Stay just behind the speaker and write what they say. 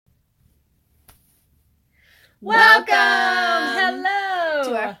Welcome! Hello!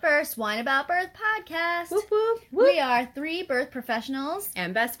 To our first Wine About Birth podcast. Whoop, whoop, whoop. We are three birth professionals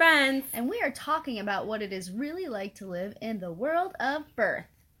And best friends. and we are talking about what it is really like to live in the world of birth.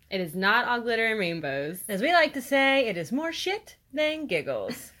 It is not all glitter and rainbows. As we like to say, it is more shit than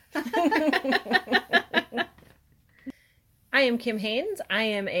giggles. I am Kim Haynes. I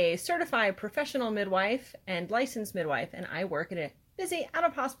am a certified professional midwife and licensed midwife, and I work at a busy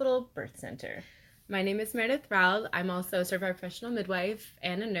out-of-hospital birth center. My name is Meredith Rowell. I'm also a certified professional midwife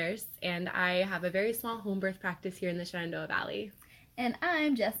and a nurse, and I have a very small home birth practice here in the Shenandoah Valley. And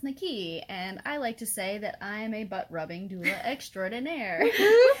I'm Jess McKee, and I like to say that I am a butt-rubbing doula extraordinaire.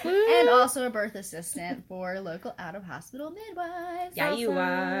 And also a birth assistant for local out-of-hospital midwives. Yeah, you also.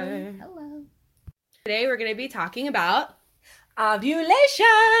 are. Hello. Today we're going to be talking about Ovulation!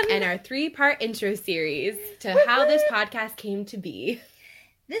 and our 3-part intro series to how this podcast came to be.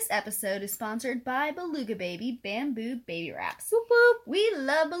 This episode is sponsored by Beluga Baby Bamboo Baby Wraps. Whoop whoop. We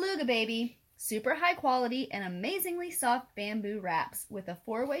love Beluga Baby. Super high quality and amazingly soft bamboo wraps with a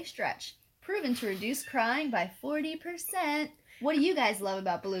 4-way stretch. Proven to reduce crying by 40%. What do you guys love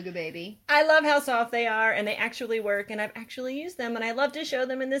about Beluga Baby? I love how soft they are, and they actually work, and I've actually used them, and I love to show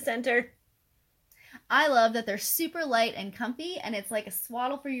them in the center. I love that they're super light and comfy, and it's like a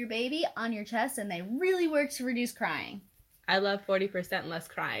swaddle for your baby on your chest, and they really work to reduce crying. I love 40% less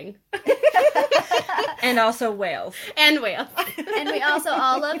crying. And also whales. And whales. And we also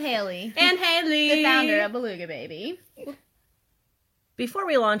all love Haley, And Haley. the founder of Beluga Baby. Before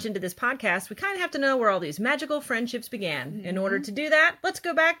we launch into this podcast, we kind of have to know where all these magical friendships began. In order to do that, let's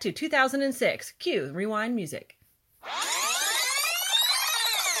go back to 2006. Cue rewind music.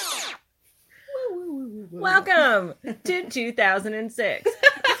 Welcome to 2006.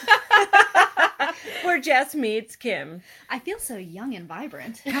 Where Jess meets Kim. I feel so young and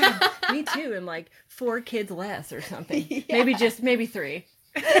vibrant. Me too, and like 4 kids less or something. Yeah. Maybe 3.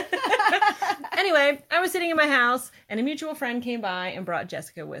 Anyway, I was sitting in my house, and a mutual friend came by and brought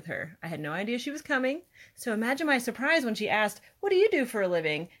Jessica with her. I had no idea she was coming, so imagine my surprise when she asked, "What do you do for a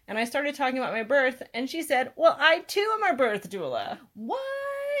living?" And I started talking about my birth, and she said, "Well, I too am a birth doula." What?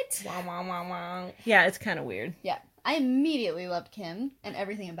 Wah, wah, wah, wah. Yeah, it's kind of weird. Yeah. I immediately loved Kim and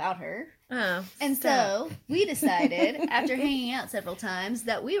everything about her. Oh, And stop. so we decided, after hanging out several times,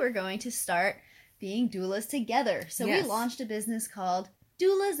 that we were going to start being doulas together. So Yes. we launched a business called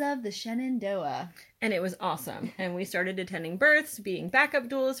Doulas of the Shenandoah. And it was awesome. And we started attending births, being backup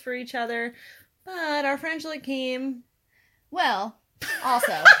doulas for each other. But our friendship came. Well,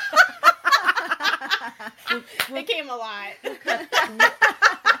 also. It came a lot.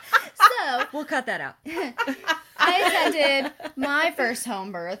 So We'll cut that out. I attended my first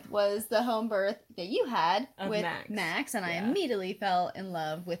home birth was the home birth that you had Of with Max. And I Yeah. immediately fell in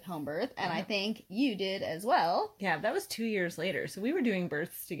love with home birth, and I think you did as well. Yeah, that was 2 years later. So we were doing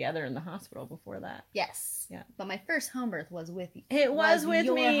births together in the hospital before that. Yes. Yeah. But my first home birth was with you. It was with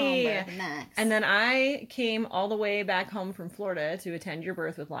your me. home birth, Max. And then I came all the way back home from Florida to attend your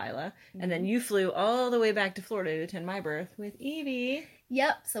birth with Lila. And then you flew all the way back to Florida to attend my birth with Evie.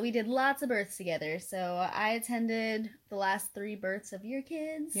 Yep, so we did lots of births together. So I attended the last 3 births of your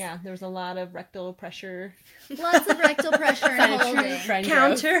kids. Yeah, there was a lot of rectal pressure. Lots of rectal pressure and Sign of true holding. friend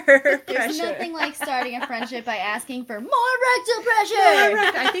Counter There's pressure. nothing like starting a friendship by asking for more rectal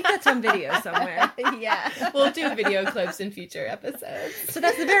pressure. I think that's on video somewhere. Yeah. growth. We'll do video clips in future episodes. So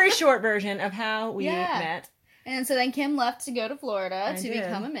that's the very short version of how we Yeah. met. And so then Kim left to go to Florida I to did.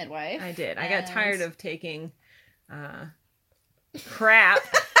 become a midwife. I did. I got And- tired of taking crap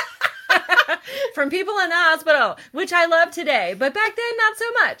from people in the hospital, which I love today, but back then not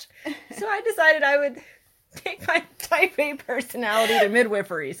so much. So I decided I would take my type A personality to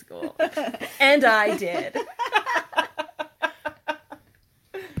midwifery school. And I did.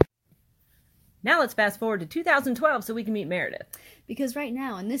 Now let's fast forward to 2012 so we can meet Meredith. Because right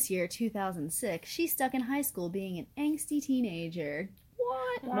now, in this year, 2006, she's stuck in high school being an angsty teenager.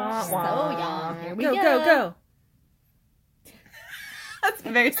 What? Wah, So wah. young. Here we Go, go. go, go. That's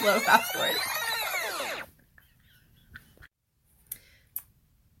a very slow fast forward.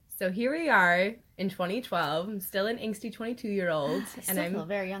 So here we are in 2012. I'm still an angsty 22-year-old. I still feel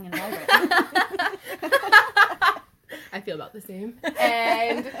very young and vibrant. I feel about the same.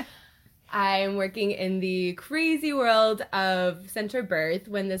 And I'm working in the crazy world of center birth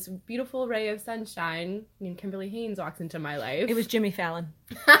when this beautiful ray of sunshine named Kimberly Haynes walks into my life. It was Jimmy Fallon.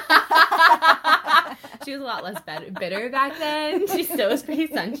 She was a lot less bitter back then. She still was pretty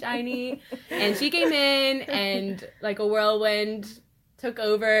sunshiny. And she came in and like a whirlwind took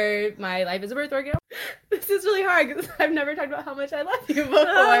over my life as a birth worker. This is really hard because I've never talked about how much I love you before.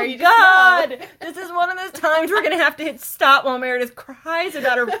 Oh, You just God. know. This is one of those times we're going to have to hit stop while Meredith cries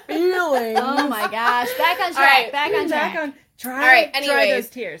about her feelings. Oh my gosh. Back on track. right, Back on track. Try, All right, dry anyways. those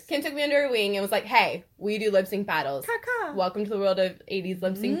tears. Kim took me under her wing and was like, hey, we do lip sync battles. Caca. Welcome to the world of 80s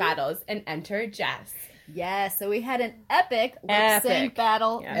lip sync battles. And enter Jess. Yes, so we had an epic lip Epic. sync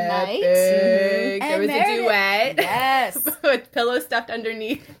battle Yeah. night. Epic. And There was Meredith- a duet. Yes. With pillow stuffed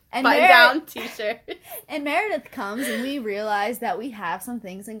underneath. And Button down t-shirt. And Meredith comes and we realize that we have some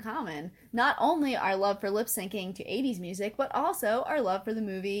things in common. Not only our love for lip syncing to 80s music, but also our love for the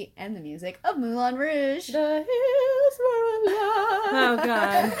movie and the music of Moulin Rouge. The hills were alive. Oh,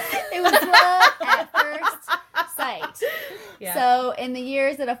 God. It was love at first sight. Yeah. So in the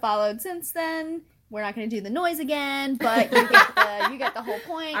years that have followed since then, we're not going to do the noise again, but you get the whole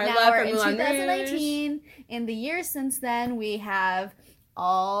point. Our now love we're for in Moulin 2019. In the years since then, we have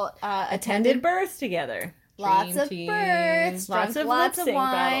all Attended births together. lots of Dream births, team. Lots drunk of lots of lip-sync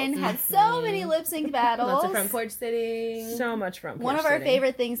wine, battles. had so many lip sync battles. Lots of front porch sitting. So much from One of our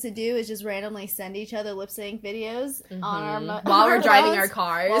favorite things to do is just randomly send each other lip sync videos on our While we're driving phones. our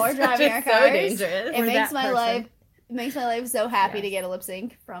cars. While we're driving which our is cars. so dangerous. It We're makes that my person. life so happy Yes. to get a lip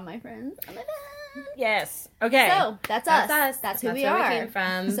sync from my friends. Oh my God. Yes. Okay. So that's us. That's us. That's who That's we where are. we came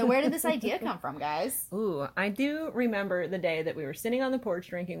from. So where did this idea come from, guys? Ooh, I do remember the day that we were sitting on the porch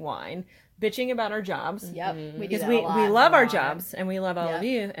drinking wine, bitching about our jobs. Yep, we do Because that we a lot. love our lot. jobs and we love all of Yep.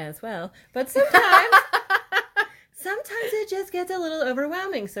 you as well. But sometimes it just gets a little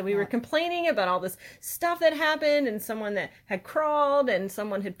overwhelming. So we were complaining about all this stuff that happened and someone that had crawled and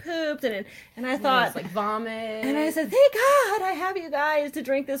someone had pooped and I thought It's like vomit. and I said, thank God I have you guys to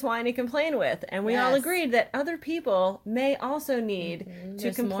drink this wine and complain with. And we all Yes. agreed that other people may also need to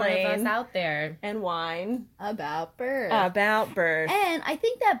There's more of complain us out there. and whine About birth. about birth. And I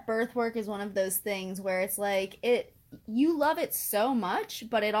think that birth work is one of those things where it's like you love it so much,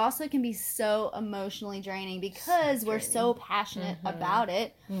 but it also can be so emotionally draining because we're so passionate about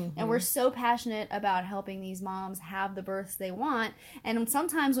it and we're so passionate about helping these moms have the births they want. And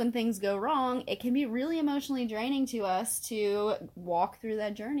sometimes when things go wrong, it can be really emotionally draining to us to walk through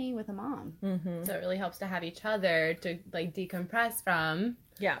that journey with a mom. So it really helps to have each other to like decompress from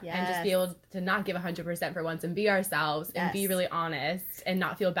Yeah. and just be able to not give 100% for once and be ourselves and be Yes. really honest and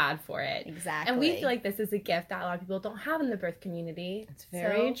not feel bad for it. Exactly. And we feel like this is a gift that a lot of people don't have in the birth community. It's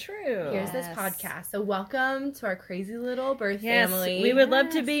very So true. Here's this Yes. podcast. So welcome to our crazy little birth Yes, family. we would love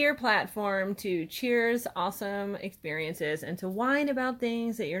to be your platform to cheers awesome experiences and to whine about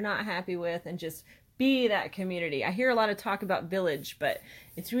things that you're not happy with and just be that community. I hear a lot of talk about village, but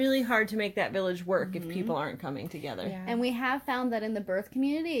it's really hard to make that village work if people aren't coming together. Yeah. And we have found that in the birth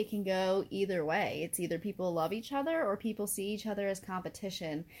community, it can go either way. It's either people love each other or people see each other as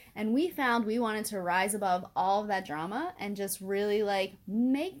competition. And we found we wanted to rise above all of that drama and just really like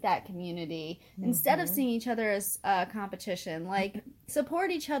make that community instead of seeing each other as competition. Like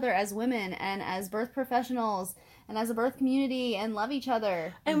support each other as women and as birth professionals and as a birth community and love each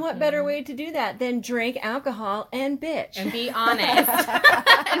other. And what better way to do that than drink alcohol and bitch? and be honest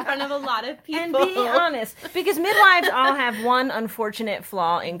in front of a lot of people. And be honest. Because midwives all have one unfortunate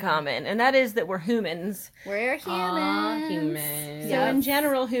flaw in common, and that is that we're humans. We're humans. Aw, humans. So in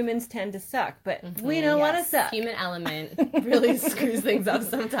general, humans tend to suck, but we don't want to Yes. suck. Human element really screws things up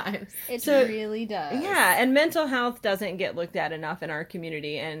sometimes. It So- really does. Yeah, and mental health doesn't get looked at enough in our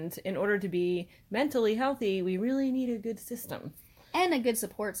community, and in order to be mentally healthy, we really need a good system. And a good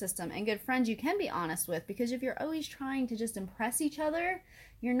support system and good friends you can be honest with, because if you're always trying to just impress each other,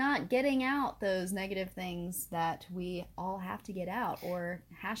 you're not getting out those negative things that we all have to get out, or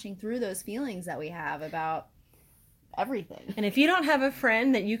hashing through those feelings that we have about everything. And if you don't have a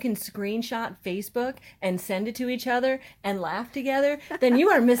friend that you can screenshot Facebook and send it to each other and laugh together, then you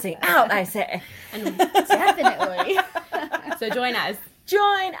are missing out, I say. Definitely. So join us.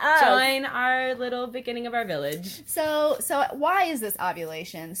 Join us. Join our little beginning of our village. So why is this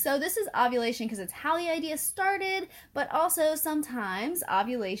ovulation? So this is ovulation because it's how the idea started, but also sometimes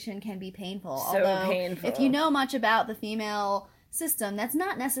ovulation can be painful. So Although, painful. if you know much about the female system, that's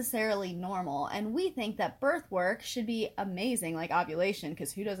not necessarily normal. And we think that birth work should be amazing, like ovulation,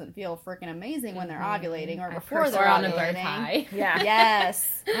 because who doesn't feel freaking amazing when they're ovulating or before First, they're we're on a ovulating? birth high. Yeah.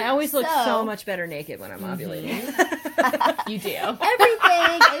 Yes. I always look so So- much better naked when I'm ovulating. You do.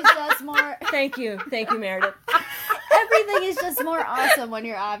 Everything is just more Thank you, Meredith. everything is just more awesome when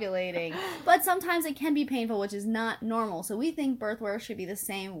you're ovulating. But sometimes it can be painful, which is not normal. So we think birth work should be the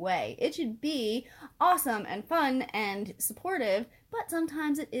same way. It should be awesome and fun and supportive, but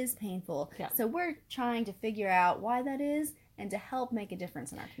sometimes it is painful. Yeah. So we're trying to figure out why that is and to help make a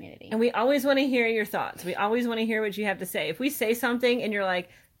difference in our community. And we always want to hear your thoughts. We always want to hear what you have to say. If we say something and you're like,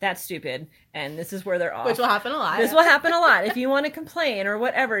 that's stupid, and this is where they're off. Which will happen a lot. This will happen a lot. If you want to complain or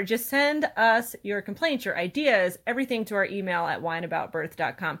whatever, just send us your complaints, your ideas, everything to our email at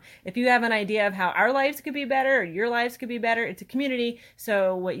wineaboutbirth.com. If you have an idea of how our lives could be better or your lives could be better, it's a community.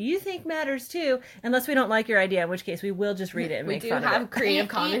 So what you think matters too, unless we don't like your idea, in which case we will just read it and We make do fun of have it. creative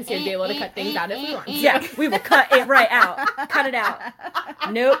comments here to be able to cut things out if we want. Yeah, we will cut it right out. Cut it out.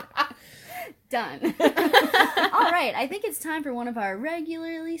 Nope. Done. All right, I think it's time for one of our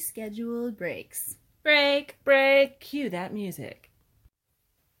regularly scheduled breaks. Break. Cue that music.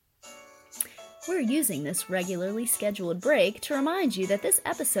 We're using this regularly scheduled break to remind you that this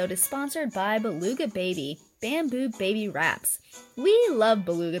episode is sponsored by Beluga Baby, Bamboo Baby Wraps. We love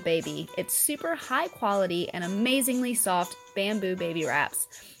Beluga Baby. It's super high quality and amazingly soft bamboo baby wraps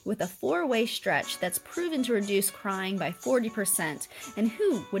with a 4-way stretch that's proven to reduce crying by 40%. And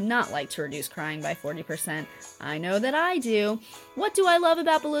who would not like to reduce crying by 40%? I know that I do. What do I love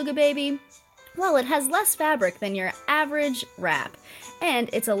about Beluga Baby? Well, it has less fabric than your average wrap, and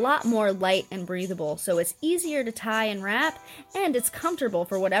it's a lot more light and breathable, so it's easier to tie and wrap, and it's comfortable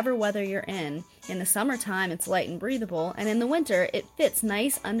for whatever weather you're in. In the summertime, it's light and breathable, and in the winter, it fits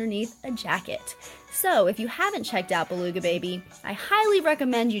nice underneath a jacket. So, if you haven't checked out Beluga Baby, I highly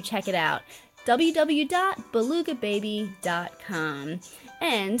recommend you check it out. www.belugababy.com,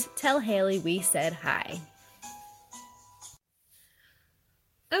 and tell Haley we said hi.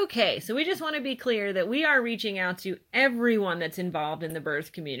 Okay, so we just want to be clear that we are reaching out to everyone that's involved in the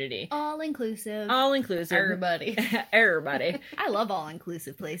birth community. All inclusive. All inclusive. Everybody. Everybody. I love all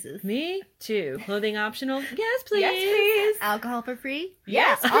inclusive places. Me too. Clothing optional? Yes, please. Yes, please. Alcohol for free?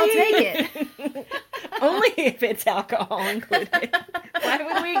 Yes, I'll please. take it. Only if it's alcohol included. Why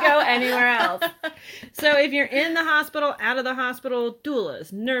would we go anywhere else? So if you're in the hospital, out of the hospital,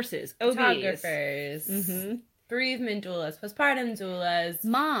 doulas, nurses, OBs. Photographers. Mm-hmm. Bereavement doulas. Postpartum doulas.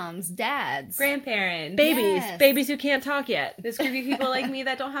 Moms, dads, Grandparents. Babies. Yes. Babies who can't talk yet. This could be people like me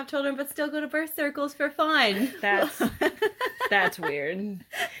that don't have children but still go to birth circles for fun. That's weird.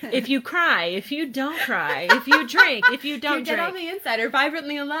 If you cry, if you don't cry, if you drink, if you don't You're dead on drink. the inside or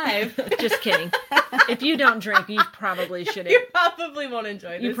vibrantly alive. Just kidding. If you don't drink, you probably shouldn't. You probably won't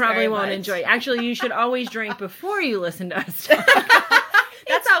enjoy this. You probably very won't much. enjoy it. Actually, you should always drink before you listen to us talk.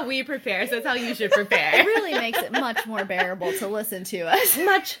 That's how we prepare, so that's how you should It prepare. really makes it much more bearable to listen to us.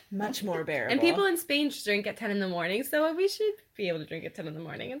 Much more bearable. And people in Spain just drink at 10 in the morning, so we should be able to drink at 10 in the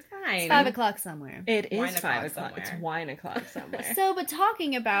morning. It's fine. It's 5 o'clock somewhere. It is Wine 5 o'clock o'clock. somewhere. It's wine o'clock somewhere. So, but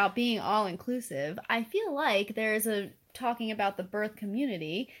talking about being all inclusive, I feel like talking about the birth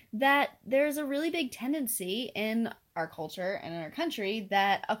community, that there's a really big tendency in our culture and in our country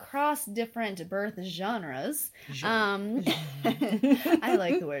that across different birth genres, I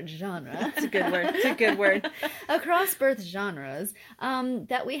like the word genre. It's a good word. It's a good word. Across birth genres,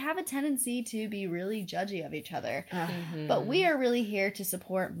 that we have a tendency to be really judgy of each other. But we are really here to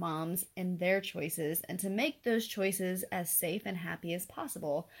support moms in their choices and to make those choices as safe and happy as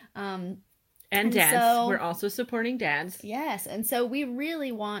possible. And And dads. so- We're also supporting dads. Yes, and so we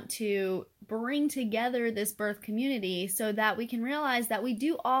really want to bring together this birth community so that we can realize that we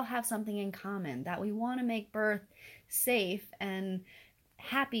do all have something in common, that we want to make birth safe and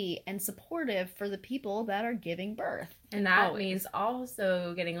happy and supportive for the people that are giving birth. And that Always. means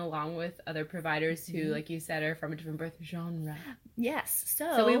also getting along with other providers who, like you said, are from a different birth genre. Yes,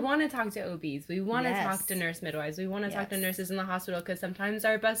 So we want to talk to OBs. We want to Yes. talk to nurse midwives. We want to talk to Yes. nurses in the hospital because sometimes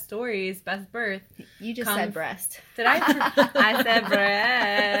our best stories, best birth. You just come- said breast. Did I? I said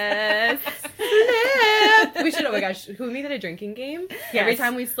breast. Slip. We should. Oh my gosh, who made it a drinking game? Every Yes.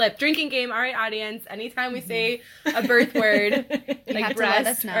 time we slip, drinking game. All right, audience. Anytime we say a birth word You like have to let breast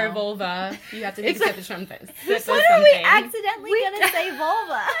us or know. vulva, you have to take a sip of something. Sip of When are we something. accidentally gonna say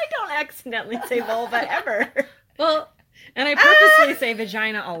vulva? I don't accidentally say vulva ever. Well, And I purposely say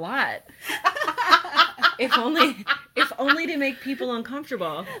vagina a lot. If only to make people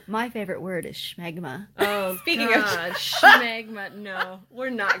uncomfortable. My favorite word is schmegma. Oh, Speaking of- God. Schmegma. No, we're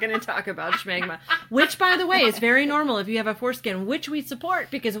not going to talk about schmegma. Which, by the way, is very normal if you have a foreskin, which we support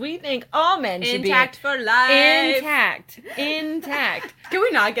because we think all men should intact for be life. intact. Can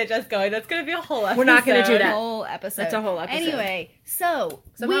we not get just going? That's going to be a whole episode. We're not gonna do A that. whole episode. That's a whole episode. Anyway, So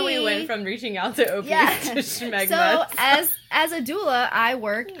Somehow we went from reaching out to OPs to schmegmas. So as a doula, I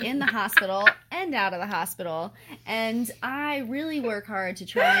work in the hospital and out of the hospital, and I really work hard to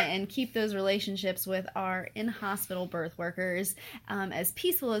try and keep those relationships with our in-hospital birth workers as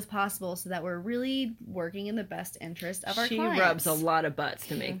peaceful as possible, so that we're really working in the best interest of our clients. She rubs a lot of butts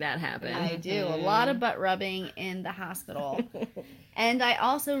to make that happen. I do a lot of butt rubbing in the hospital. And I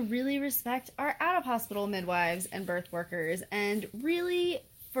also really respect our out-of-hospital midwives and birth workers, and really,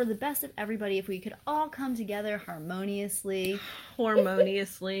 for the best of everybody, if we could all come together harmoniously.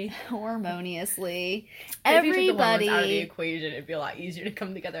 Harmoniously. Harmoniously. If you took the Everybody. hormones out of the equation, it'd be a lot easier to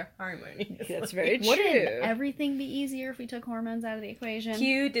come together harmoniously. That's very true. Wouldn't everything be easier if we took hormones out of the equation?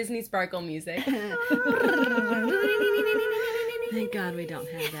 Cue Disney Sparkle music. Thank God we don't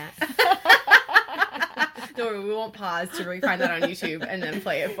have that. Don't worry, we won't pause to find that on YouTube and then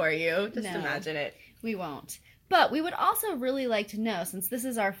play it for you. Just No. imagine it. We won't. But we would also really like to know, since this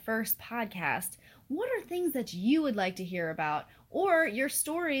is our first podcast, what are things that you would like to hear about, or your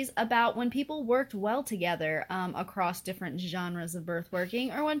stories about when people worked well together across different genres of birth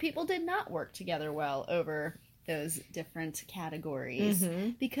working, or when people did not work together well over those different categories.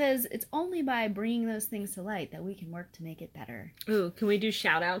 Mhm. Because it's only by bringing those things to light that we can work to make it better. Ooh, can we do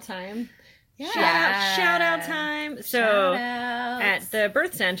shout out time? Yeah. Shout out time. So Shout-outs. at the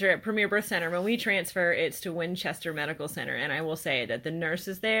birth center, at Premier Birth Center, when we transfer, it's to Winchester Medical Center. And I will say that the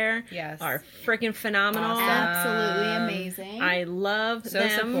nurses there Yes. are freaking phenomenal. Awesome. Absolutely amazing. I love So them.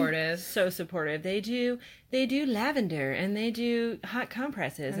 supportive. So supportive. They do lavender, and they do hot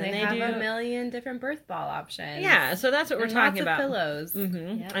compresses, And they have a million different birth ball options. Yeah, so that's what we're And talking lots about. of pillows.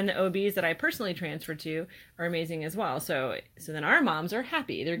 Mm-hmm. Yep. And the OBs that I personally transferred to are amazing as well. So then our moms are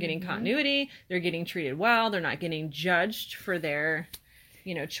happy. They're getting continuity. They're getting treated well. They're not getting judged for their,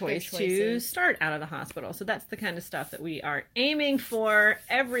 choice to choices. start out of the hospital. So that's the kind of stuff that we are aiming for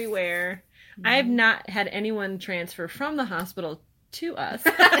everywhere. I have not had anyone transfer from the hospital to us.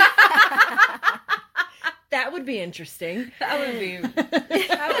 That would be interesting. That would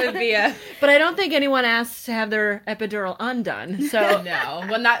be a But I don't think anyone asks to have their epidural undone. So no.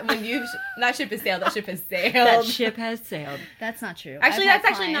 Well, not when that ship has sailed. That ship has sailed. that ship has sailed. That's not true. Actually, I've had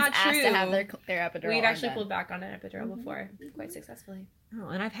that's actually clients not ask to true. have their epidural. We've actually undone. pulled back on an epidural before, quite successfully. Oh,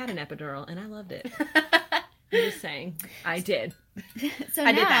 and I've had an epidural, and I loved it. I'm just saying. I did. So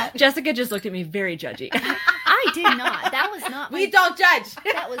I did now, that. Jessica just looked at me very judgy. I did not. That was not. We My, don't judge.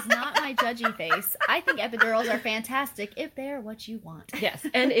 that was not my judgy face. I think epidurals are fantastic if they're what you want. Yes,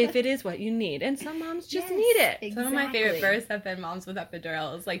 and if it is what you need. And some moms just Yes, need it. Some of my favorite exactly. births have been moms with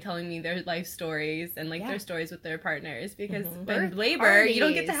epidurals, like telling me their life stories and like Yeah. their stories with their partners. Because in Birth labor, you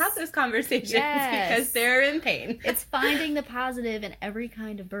don't get to parties. have those conversations Yes. because they're in pain. It's finding the positive in every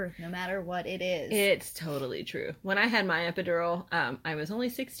kind of birth, no matter what it is. It's totally true. When I had my epidural, I was only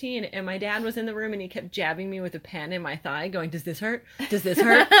 16, and my dad was in the room, and he kept jabbing me with a pen in my thigh, going, "Does this hurt? Does this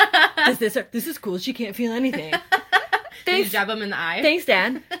hurt? Does this hurt? This is cool. She can't feel anything." Did you Thanks, jab them in the eye? thanks,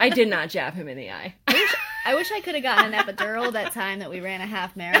 Dad. I did not jab him in the eye. I wish I could have gotten an epidural that time that we ran a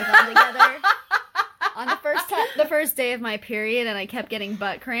half marathon together. On the first day of my period, and I kept getting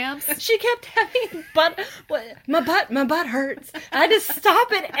butt cramps. She kept having my butt hurts. I had to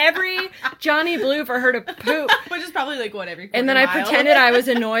stop at every Johnny Blue for her to poop. Which is probably like what every And then I quarter mile. pretended I was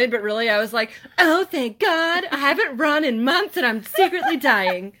annoyed, but really I was like, "Oh, thank God. I haven't run in months and I'm secretly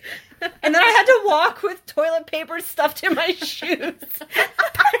dying." And then I had to walk with toilet paper stuffed in my shoes.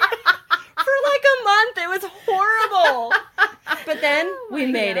 For like a month. It was horrible. But then we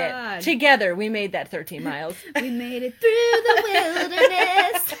made God. it. Together, we made that 13 miles. We made it through the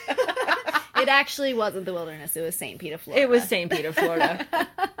wilderness. It actually wasn't the wilderness. It was St. Peter, Florida. It was St. Peter, Florida.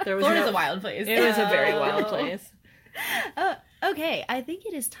 There was Florida's no- a wild place. It was a very wild Oh. place. Okay, I think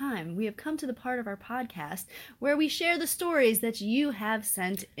it is time. We have come to the part of our podcast where we share the stories that you have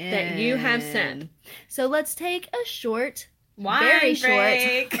sent in. That you have sent. So let's take a short, Wine very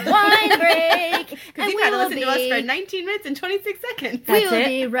break. short wine break. Because And you've we had to will listen to us be- for 19 minutes and 26 seconds. We That's will it?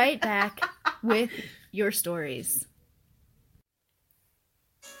 be right back with your stories.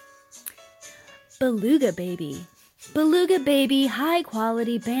 Beluga Baby. Beluga Baby high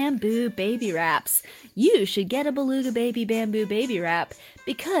quality bamboo baby wraps. You should get a Beluga Baby bamboo baby wrap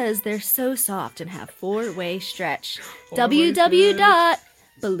because they're so soft and have four-way stretch.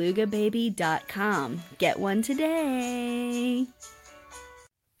 www.belugababy.com. Get one today.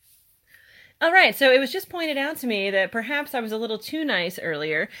 All right, so it was just pointed out to me that perhaps I was a little too nice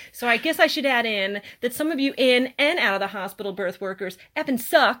earlier, so I guess I should add in that some of you in and out of the hospital birth workers effing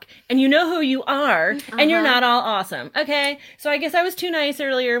suck, and you know who you are, and you're not all awesome, okay? So I guess I was too nice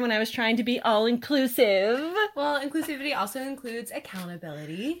earlier when I was trying to be all-inclusive. Well, inclusivity also includes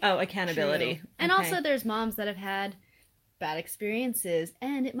accountability. Oh, accountability. True. And Okay. also there's moms that have had bad experiences,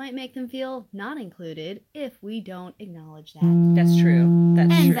 and it might make them feel not included if we don't acknowledge that. That's true.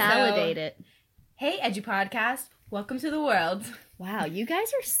 That's And true. validate it. Hey, Edgy Podcast. Welcome to the world. Wow, you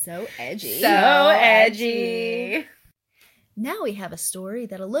guys are so edgy. So edgy. Now we have a story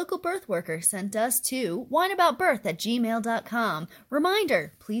that a local birth worker sent us to whineaboutbirth@gmail.com.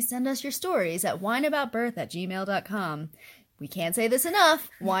 Reminder, please send us your stories at whineaboutbirth@gmail.com. We can't say this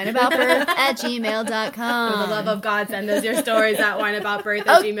enough. whineaboutbirth@gmail.com. For the love of God, send us your stories at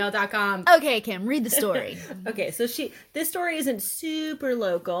whineaboutbirth@gmail.com. Okay, Kim, read the story. Okay, so this story isn't super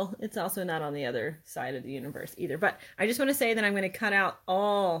local. It's also not on the other side of the universe either. But I just want to say that I'm going to cut out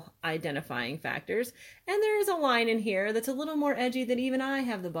all identifying factors. And there is a line in here that's a little more edgy than even I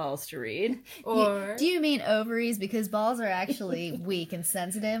have the balls to read. Or Do you mean ovaries? Because balls are actually weak and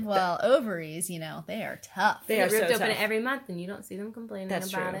sensitive, while ovaries, they are tough. They they are get ripped so open tough. every month and you don't see them complaining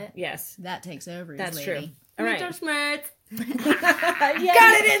That's about true. it. Yes. That takes ovaries, That's lady. true. All right. Winter Schmerz. Yeah.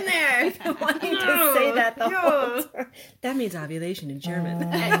 Got it in there. I wanted to say that the whole time. That means ovulation in German.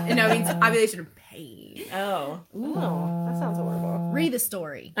 No, it means ovulation pain. Oh. Oh, that sounds horrible. Read the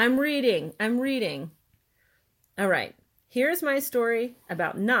story. I'm reading. All right. Here's my story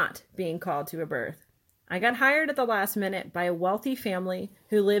about not being called to a birth. I got hired at the last minute by a wealthy family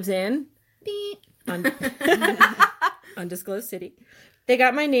who lives in Beep. undisclosed city. They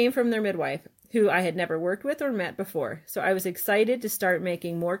got my name from their midwife, who I had never worked with or met before, so I was excited to start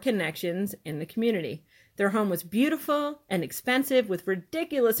making more connections in the community. Their home was beautiful and expensive with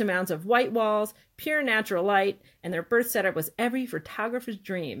ridiculous amounts of white walls, pure natural light, and their birth setup was every photographer's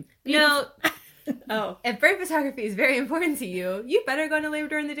dream. No, Oh. if birth photography is very important to you, you better go into labor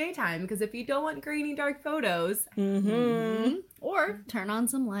during the daytime, because if you don't want grainy, dark photos, Or turn on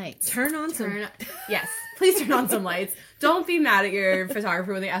some lights. Turn on some... yes, please turn on some lights. Don't be mad at your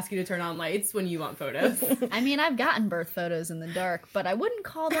photographer when they ask you to turn on lights when you want photos. I mean, I've gotten birth photos in the dark, but I wouldn't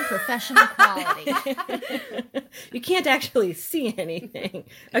call them professional quality. You can't actually see anything.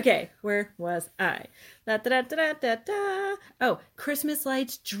 Okay, where was I? Da, da, da, da, da, da. Oh, Christmas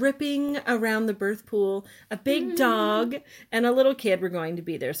lights dripping around the birth pool. A big dog and a little kid were going to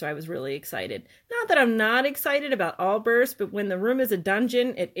be there, so I was really excited. Not that I'm not excited about all births, but when the room is a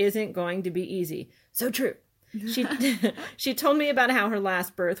dungeon, it isn't going to be easy. So true. She told me about how her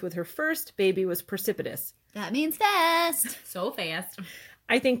last birth with her first baby was precipitous. That means fast. So fast.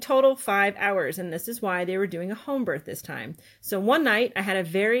 I think total 5 hours, and this is why they were doing a home birth this time. So one night, I had a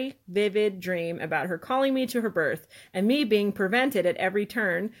very vivid dream about her calling me to her birth, and me being prevented at every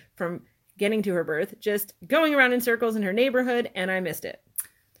turn from getting to her birth, just going around in circles in her neighborhood, and I missed it.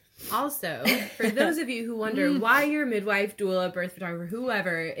 Also, for those of you who wonder why your midwife, doula, birth photographer,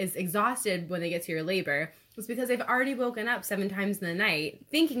 whoever is exhausted when they get to your labor, it's because they've already woken up 7 times in the night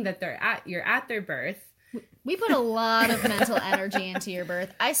thinking that you're at their birth. We put a lot of mental energy into your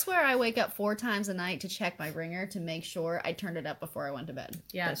birth. I swear I wake up 4 times a night to check my ringer to make sure I turned it up before I went to bed.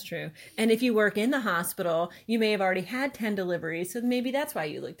 Yeah. That's true. And if you work in the hospital, you may have already had 10 deliveries, so maybe that's why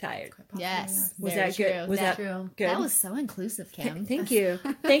you look tired. Yes. Was very that good? true. Was that true? good? That was so inclusive, Kim. Thank you.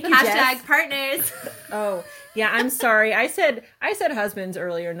 Thank you, Jess. Hashtag partners. Oh, yeah, I'm sorry. I said husbands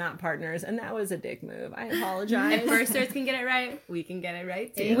earlier, not partners, and that was a dick move. I apologize. If birthsters can get it right, we can get it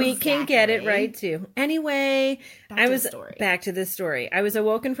right too. We can get it Exactly. right too. Anyway, Back to the story. back to the story. I was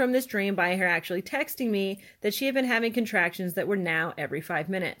awoken from this dream by her actually texting me that she had been having contractions that were now every 5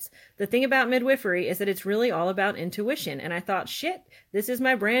 minutes. The thing about midwifery is that it's really all about intuition, and I thought, shit, this is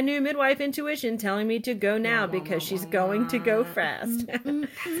my brand new midwife intuition telling me to go now because she's going to go fast. That's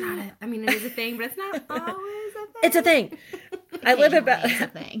not it. I mean, it is a thing, but it's not always a thing. It's a thing. I live about It's a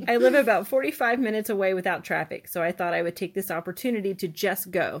thing. I live about 45 minutes away without traffic, so I thought I would take this opportunity to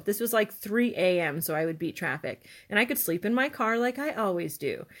just go. This was like 3 a.m., so I would beat traffic, and I could sleep in my car like I always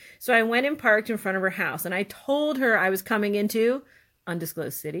do. So I went and parked in front of her house, and I told her I was coming into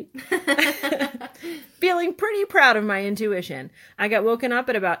undisclosed city, feeling pretty proud of my intuition. I got woken up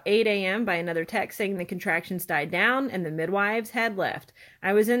at about 8 a.m. by another text saying the contractions died down and the midwives had left.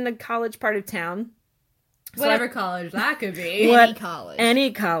 I was in the college part of town. Whatever college that could be. What? Any college.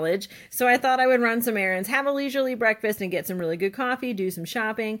 Any college. So I thought I would run some errands, have a leisurely breakfast, and get some really good coffee, do some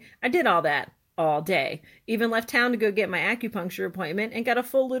shopping. I did all that all day. Even left town to go get my acupuncture appointment and got a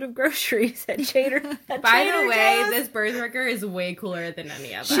full load of groceries at Trader By the way, Joe's. this birth worker is way cooler than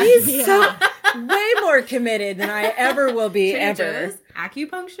any of us. She's so way more committed than I ever will be Trader ever. Joe's?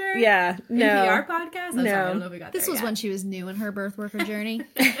 Acupuncture? Yeah, no. NPR podcast? I'm sorry, No. I don't know if we got This there was yet. when she was new in her birth worker journey.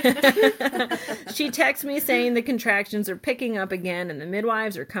 She texts me saying the contractions are picking up again and the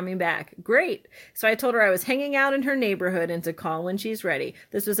midwives are coming back. Great. So I told her I was hanging out in her neighborhood and to call when she's ready.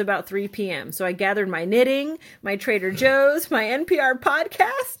 This was about 3 p.m. So I gathered my knitting, my Trader Joe's, my NPR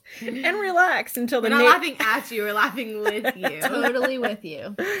podcast, and relaxed until We're the not laughing at you, we're laughing with you. Totally with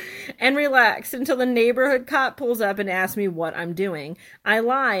you. and relaxed until the neighborhood cop pulls up and asks me what I'm doing. I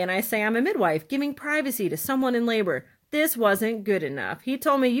lie and I say I'm a midwife, giving privacy to someone in labor. This wasn't good enough. He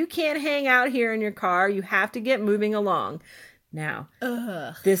told me, you can't hang out here in your car. You have to get moving along. Now,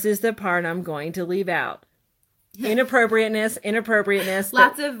 this is the part I'm going to leave out. Inappropriateness.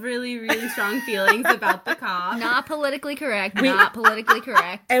 Lots of really, really strong feelings about the cop. Not politically correct. Not politically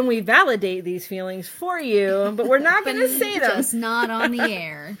correct. And we validate these feelings for you, but we're not going to say them. Just not on the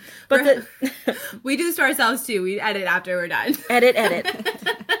air. But the We do this to ourselves too. We edit after we're done. edit.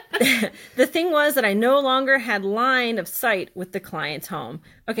 The thing was that I no longer had line of sight with the client's home.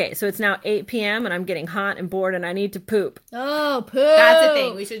 Okay, so it's now 8 p.m. and I'm getting hot and bored and I need to poop. Oh, poop. That's the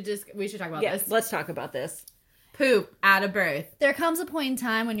thing. We should talk about Yes, this. let's talk about this. Poop at a birth. There comes a point in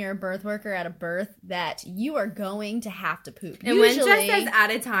time when you're a birth worker at a birth that you are going to have to poop. And when Jess says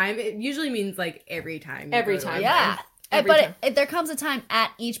at a time, it usually means like every time. you Every go to time. a Yeah. birth. Every time. But there comes a time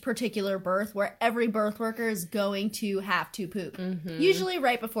at each particular birth where every birth worker is going to have to poop. Usually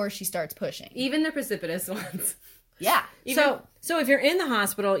right before she starts pushing. Even the precipitous ones. Yeah. So if you're in the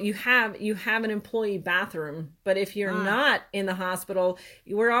hospital, you have an employee bathroom. But if you're not in the hospital,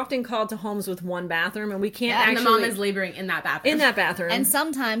 we're often called to homes with one bathroom, and we can't And actually the mom is laboring in that bathroom. in that bathroom. And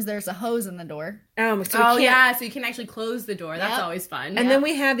sometimes there's a hose in the door. so we Oh can't- yeah, so you can actually close the door. That's Yep. always fun. And then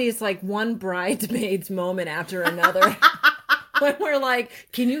we have these like one bridesmaid's moment after another. When we're like,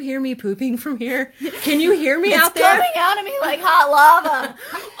 can you hear me pooping from here? Can you hear me out there? Coming out of me like hot lava.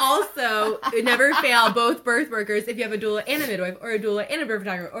 Also, never fail both birth workers if you have a doula and a midwife, or a doula and a birth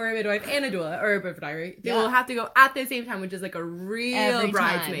photographer, or a midwife and a doula, or a birth photographer. They will have to go at the same time, which is like a real Every time.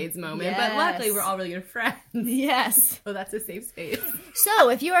 bridesmaids moment. But luckily, Yes. we're all really good friends. Yes. So that's a safe space. So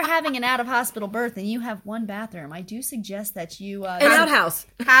if you are having an out-of-hospital birth and you have one bathroom, I do suggest that you... An outhouse.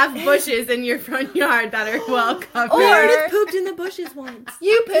 Have bushes in your front yard that are well covered. Or- Pooped in the bushes once.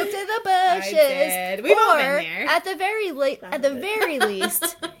 You pooped in the bushes. did. We've all been Or, there. at the very least,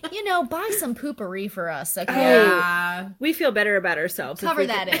 buy some poopery for us, okay? Yeah. We feel better about ourselves. if Cover we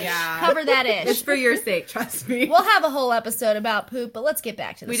that can- ish. Yeah. Cover that It's ish. for your sake, trust me. We'll have a whole episode about poop, but let's get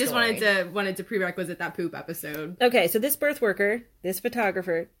back to the we just story. wanted to prerequisite that poop episode. Okay, so this birth worker, this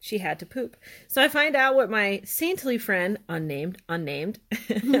photographer, she had to poop. So I find out what my saintly friend, unnamed,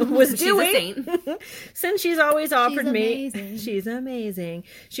 was She's a doing. saint. Since she's always offered me, amazing. she's amazing.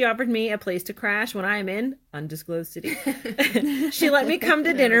 She offered me a place to crash when I'm in undisclosed city. She let me come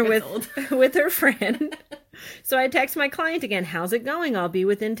to dinner gets with her friend. So I text my client again, how's it going? I'll be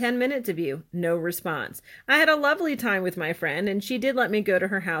within 10 minutes of you. No response. I had a lovely time with my friend, and she did let me go to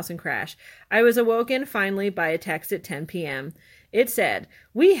her house and crash. I was awoken finally by a text at 10 p.m. It said,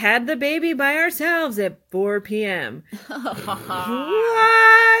 we had the baby by ourselves at 4 p.m.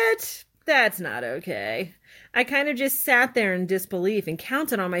 What? That's not okay. I kind of just sat there in disbelief and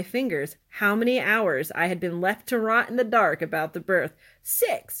counted on my fingers how many hours I had been left to rot in the dark about the birth.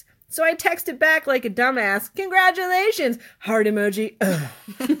 6. So I texted back like a dumbass, congratulations, heart emoji,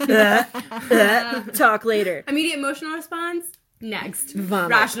 talk later. Immediate emotional response. Next. Vomit.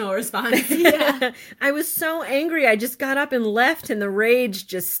 Rational response. I was so angry I just got up and left, and the rage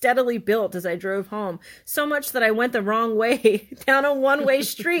just steadily built as I drove home. So much that I went the wrong way down a one-way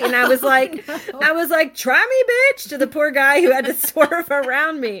street, and I was like, try me, bitch, to the poor guy who had to swerve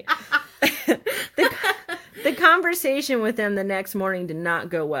around me. The conversation with them the next morning did not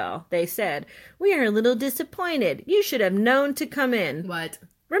go well. They said, we are a little disappointed. You should have known to come in. What?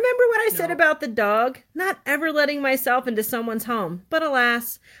 Remember what I said about the dog? Not ever letting myself into someone's home. But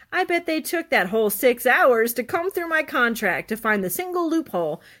alas, I bet they took that whole 6 hours to comb through my contract to find the single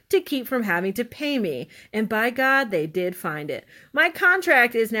loophole to keep from having to pay me. And by God, they did find it. My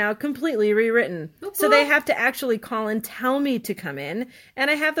contract is now completely rewritten. So they have to actually call and tell me to come in. And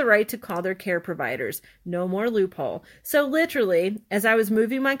I have the right to call their care providers. No more loophole. So literally, as I was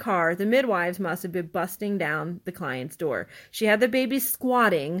moving my car, the midwives must have been busting down the client's door. She had the baby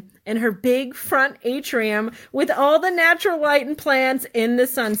squatting in her big front atrium with all the natural light and plants in the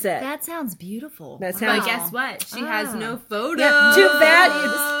sunset. That sounds beautiful. That But sounds- guess what? She has no photos. Yeah, too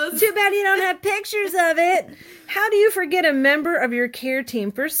bad you don't have pictures of it. How do you forget a member of your care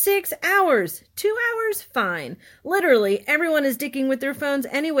team for 6 hours? 2 hours? Fine. Literally, everyone is dicking with their phones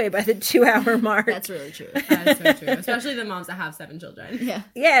anyway by the 2-hour mark. That's really true. That's so true. Especially the moms that have 7 children. Yeah.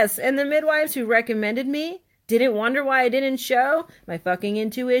 Yes, and the midwives who recommended me didn't wonder why I didn't show. My fucking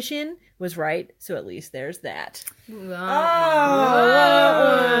intuition was right, so at least there's that. Well,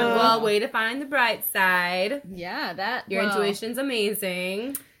 way to find the bright side. Yeah, that Your intuition's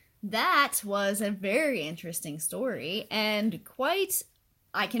amazing. That was a very interesting story, and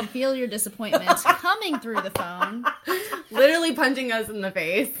I can feel your disappointment coming through the phone. Literally punching us in the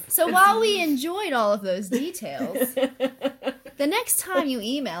face. So while we enjoyed all of those details, the next time you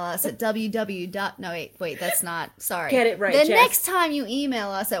email us at sorry. Get it right, The Jess. next time you email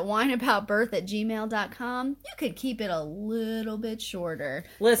us at whineaboutbirth@gmail.com, you could keep it a little bit shorter.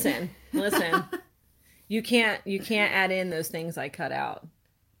 Listen. You can't add in those things I cut out.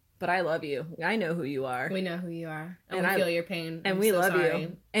 But I love you. I know who you are. We know who you are. And And we I- feel your pain. And I'm we so love sorry.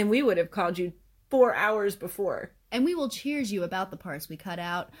 you. And we would have called you 4 hours before. And we will cheers you about the parts we cut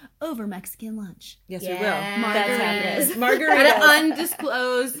out over Mexican lunch. Yes, Yeah. we will. That's happening. At Margaritas. an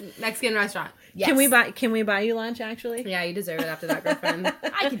undisclosed Mexican restaurant. Yes. Can we buy you lunch, actually? Yeah, you deserve it after that, girlfriend.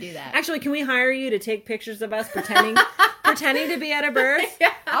 I can do that. Actually, can we hire you to take pictures of us pretending to be at a birth?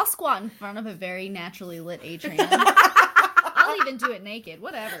 I'll squat in front of a very naturally lit atrium. I'll even do it naked.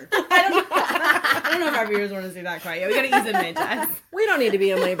 Whatever. I don't know if our viewers want to see that quite yet. We gotta ease them in, Jess. We don't need to be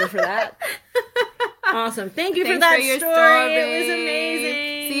in labor for that. Awesome. Thank you for Thanks that for your story. It was story.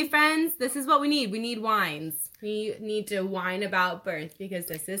 amazing. See, friends, this is what we need. We need wines. We need to whine about birth because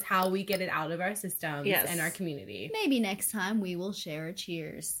this is how we get it out of our systems Yes. and our community. Maybe next time we will share a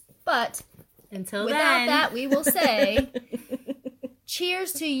cheers. But Until without then, that, we will say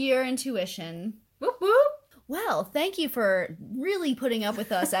cheers to your intuition. whoop whoop. Well, thank you for really putting up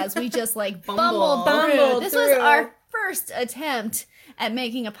with us as we just like Bumbled bumbled through. This was through. our first attempt at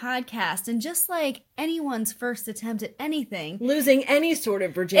making a podcast, and just like anyone's first attempt at anything, Losing any sort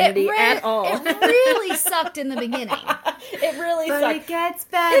of virginity at all. It really sucked in the beginning. It really But sucks. it gets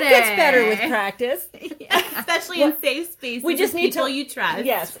better. It gets better with practice. Especially in safe spaces. We just with need people to- you trust.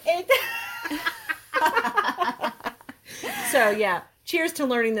 Yes. So, yeah. Cheers to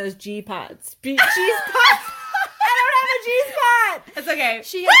learning those G-pods. G-pods? I don't have a G-spot. It's okay.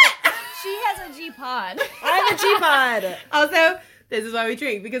 She has a G-pod. I have a G-pod. Also, this is why we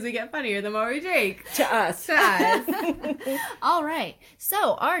drink, because we get funnier the more we drink. To us. To us. All right.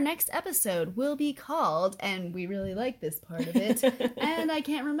 So our next episode will be called, and we really like this part of it, and I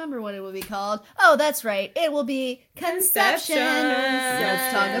can't remember what it will be called. Oh, that's right. It will be Conception.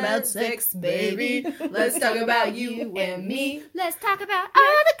 Let's talk about sex, baby. Let's talk about you and me. Let's talk about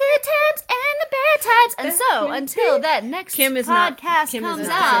all the good times and the bad times. And so, until that next Kim is not- podcast Kim is comes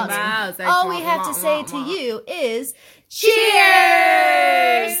not out, talking about sex. all we have to say to you is cheers!